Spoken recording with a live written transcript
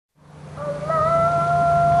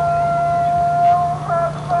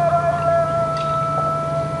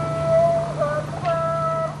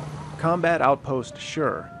Combat Outpost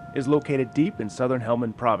Sure is located deep in southern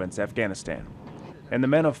Helmand Province, Afghanistan, and the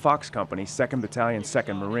men of Fox Company 2nd Battalion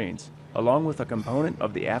 2nd Marines, along with a component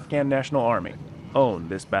of the Afghan National Army, own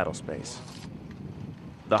this battle space.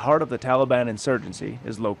 The heart of the Taliban insurgency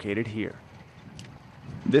is located here.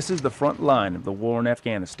 This is the front line of the war in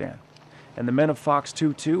Afghanistan, and the men of Fox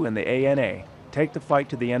 22 and the ANA take the fight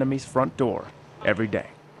to the enemy's front door every day.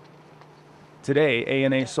 Today,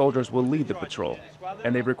 ANA soldiers will lead the patrol,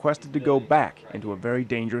 and they've requested to go back into a very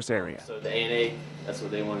dangerous area. So the ANA, that's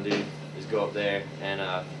what they want to do, is go up there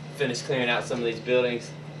and finish clearing out some of these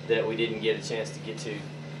buildings that we didn't get a chance to get to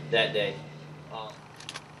that day.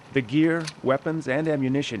 The gear, weapons, and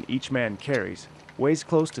ammunition each man carries weighs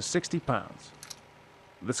close to 60 pounds.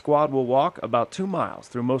 The squad will walk about 2 miles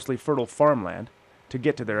through mostly fertile farmland to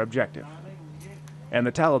get to their objective. And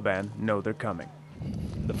the Taliban know they're coming.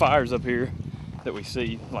 The fires up here that we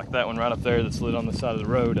see, like that one right up there that's lit on the side of the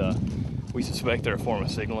road, we suspect they're a form of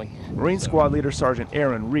signaling. Marine Squad Leader Sergeant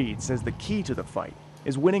Aaron Reed says the key to the fight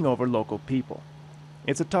is winning over local people.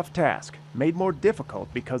 It's a tough task, made more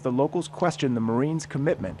difficult because the locals question the Marines'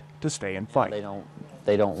 commitment to stay and fight. They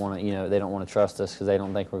don't want to, they don't want to trust us because they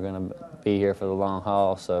don't think we're going to be here for the long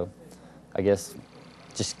haul. So I guess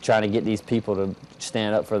just trying to get these people to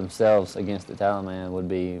stand up for themselves against the Taliban would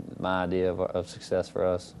be my idea of success for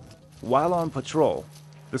us. While on patrol,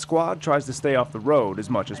 the squad tries to stay off the road as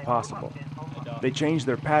much as possible. They change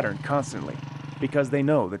their pattern constantly because they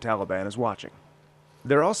know the Taliban is watching.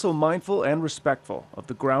 They're also mindful and respectful of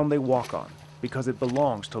the ground they walk on because it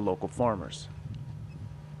belongs to local farmers.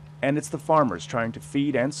 And it's the farmers trying to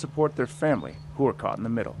feed and support their family who are caught in the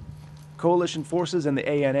middle. Coalition forces and the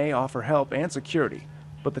ANA offer help and security,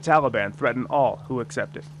 but the Taliban threaten all who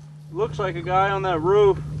accept it. Looks like a guy on that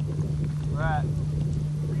roof. Right.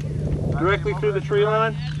 Directly through the tree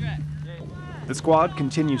line. The squad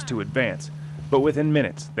continues to advance, but within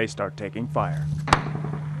minutes they start taking fire.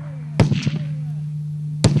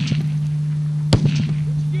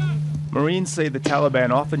 Marines say the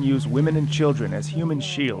Taliban often use women and children as human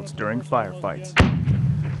shields during firefights.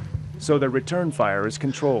 So their return fire is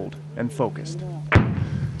controlled and focused.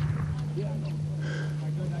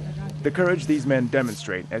 The courage these men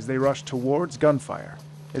demonstrate as they rush towards gunfire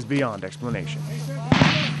is beyond explanation.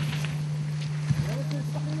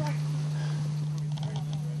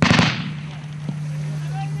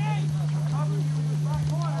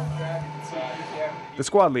 The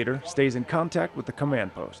squad leader stays in contact with the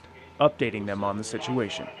command post, updating them on the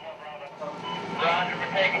situation. Roger,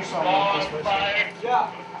 we're taking small fire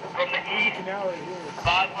from the east.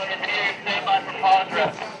 500 here, stand by for pause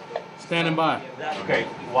rest. Standing by. Okay,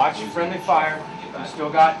 watch friendly fire. We still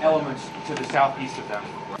got elements to the southeast of them.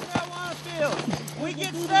 We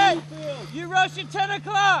get set. You rush at 10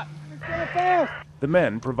 o'clock. The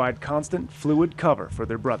men provide constant fluid cover for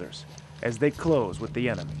their brothers as they close with the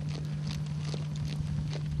enemy.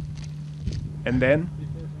 And then,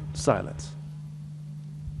 silence.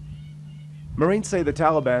 Marines say the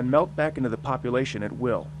Taliban melt back into the population at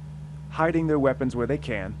will, hiding their weapons where they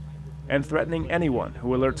can, and threatening anyone who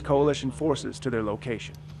alerts coalition forces to their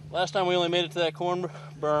location. Last time we only made it to that corn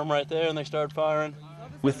berm right there and they started firing.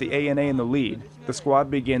 With the ANA in the lead, the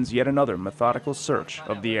squad begins yet another methodical search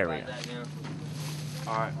of the area.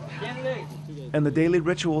 All right. And the daily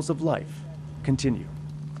rituals of life continue.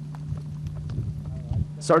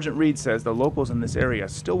 Sergeant Reed says the locals in this area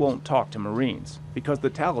still won't talk to Marines because the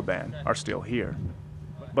Taliban are still here.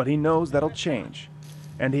 But he knows that'll change,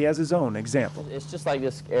 and he has his own example. It's just like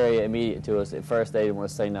this area immediate to us. At first they didn't want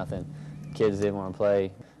to say nothing. Kids didn't want to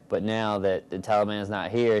play. But now that the Taliban's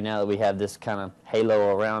not here, now that we have this kind of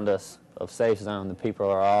halo around us of safe zone, the people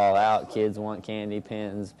are all out. Kids want candy,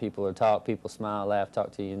 pens, people smile, laugh,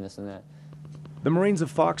 talk to you, and this and that. The Marines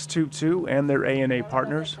of Fox 22 and their ANA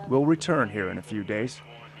partners will return here in a few days,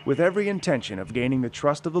 with every intention of gaining the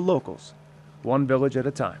trust of the locals, one village at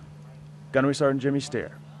a time. Gunnery Sergeant Jimmy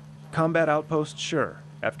Stair, Combat Outpost Sure,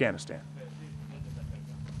 Afghanistan.